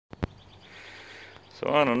So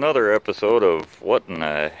on another episode of What in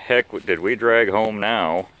the Heck Did We Drag Home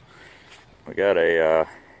Now, we got a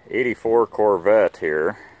 84 Corvette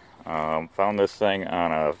here. Found this thing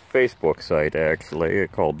on a Facebook site actually,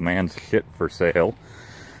 called Man's Shit for Sale.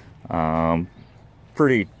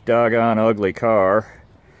 Pretty doggone ugly car.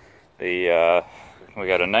 We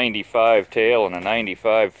got a 95 tail and a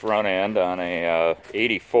 95 front end on a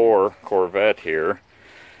 84 Corvette here.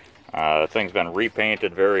 The thing's been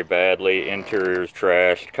repainted very badly, interior's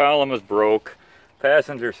trashed, column is broke,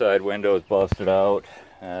 passenger side window's busted out.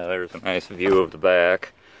 There's a nice view of the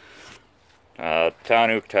back.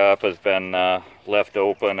 tonneau top has been left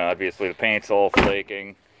open. Obviously the paint's all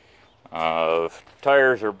flaking.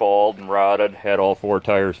 Tires are bald and rotted. Had all four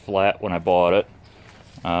tires flat when I bought it.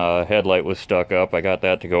 Headlight was stuck up. I got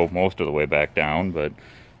that to go most of the way back down, but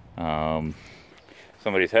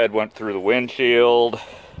somebody's head went through the windshield.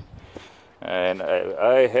 And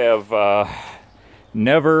I have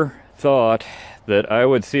never thought that I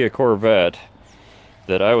would see a Corvette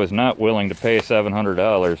that I was not willing to pay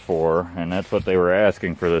 $700 for, and that's what they were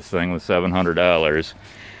asking for this thing, was $700.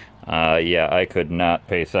 Yeah, I could not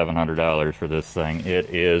pay $700 for this thing. It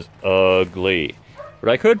is ugly. But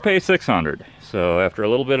I could pay $600. So after a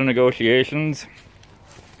little bit of negotiations,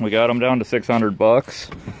 we got them down to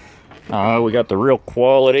 $600. We got the real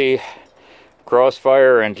quality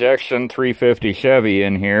Crossfire injection 350 Chevy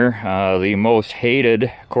in here, the most hated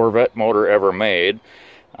Corvette motor ever made,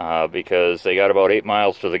 because they got about 8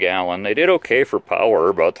 miles to the gallon. They did okay for power,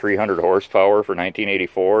 about 300 horsepower for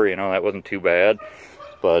 1984, you know, that wasn't too bad,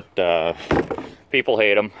 but people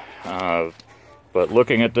hate them. But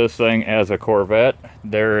looking at this thing as a Corvette,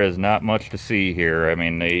 there is not much to see here. I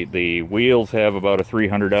mean, the wheels have about a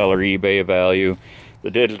 $300 eBay value. The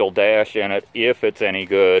digital dash in it, if it's any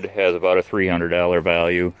good, has about a $300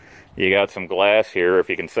 value. You got some glass here. If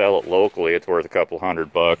you can sell it locally, it's worth a couple $100,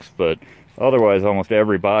 but otherwise almost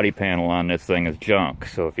every body panel on this thing is junk.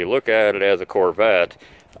 So if you look at it as a Corvette,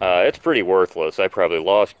 it's pretty worthless. I probably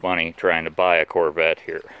lost money trying to buy a Corvette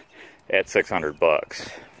here at $600.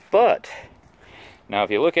 But now if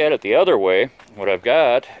you look at it the other way, what I've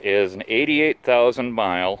got is an 88,000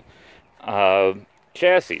 mile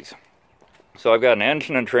chassis. So I've got an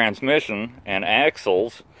engine and transmission and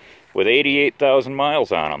axles with 88,000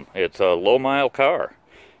 miles on them. It's a low mile car.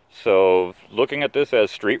 So looking at this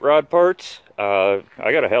as street rod parts, I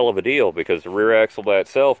got a hell of a deal, because the rear axle by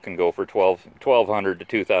itself can go for $1,200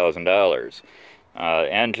 to $2,000.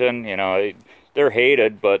 Engine, you know, they're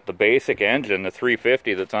hated, but the basic engine, the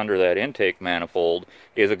 350 that's under that intake manifold,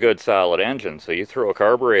 is a good solid engine. So you throw a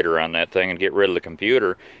carburetor on that thing and get rid of the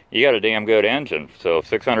computer, you got a damn good engine. So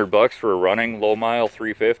 $600 for a running low mile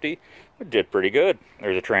 350, it did pretty good.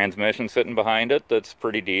 There's a transmission sitting behind it that's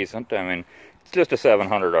pretty decent. I mean, it's just a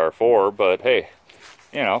 700 R4, but hey,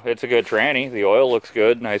 you know, it's a good tranny. The oil looks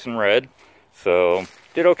good, nice and red. So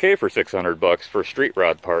did okay for $600 for street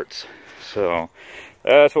rod parts. So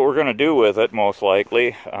that's what we're going to do with it, most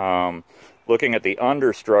likely. Looking at the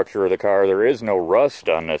understructure of the car, there is no rust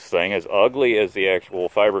on this thing. As ugly as the actual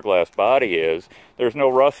fiberglass body is, there's no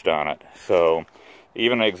rust on it. So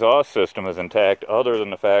even the exhaust system is intact, other than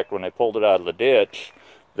the fact when they pulled it out of the ditch,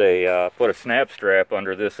 they put a snap strap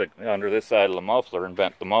under this side of the muffler and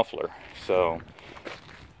bent the muffler. So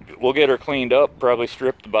we'll get her cleaned up, probably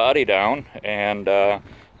strip the body down, and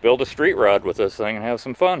build a street rod with this thing and have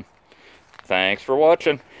some fun. Thanks for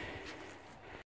watching.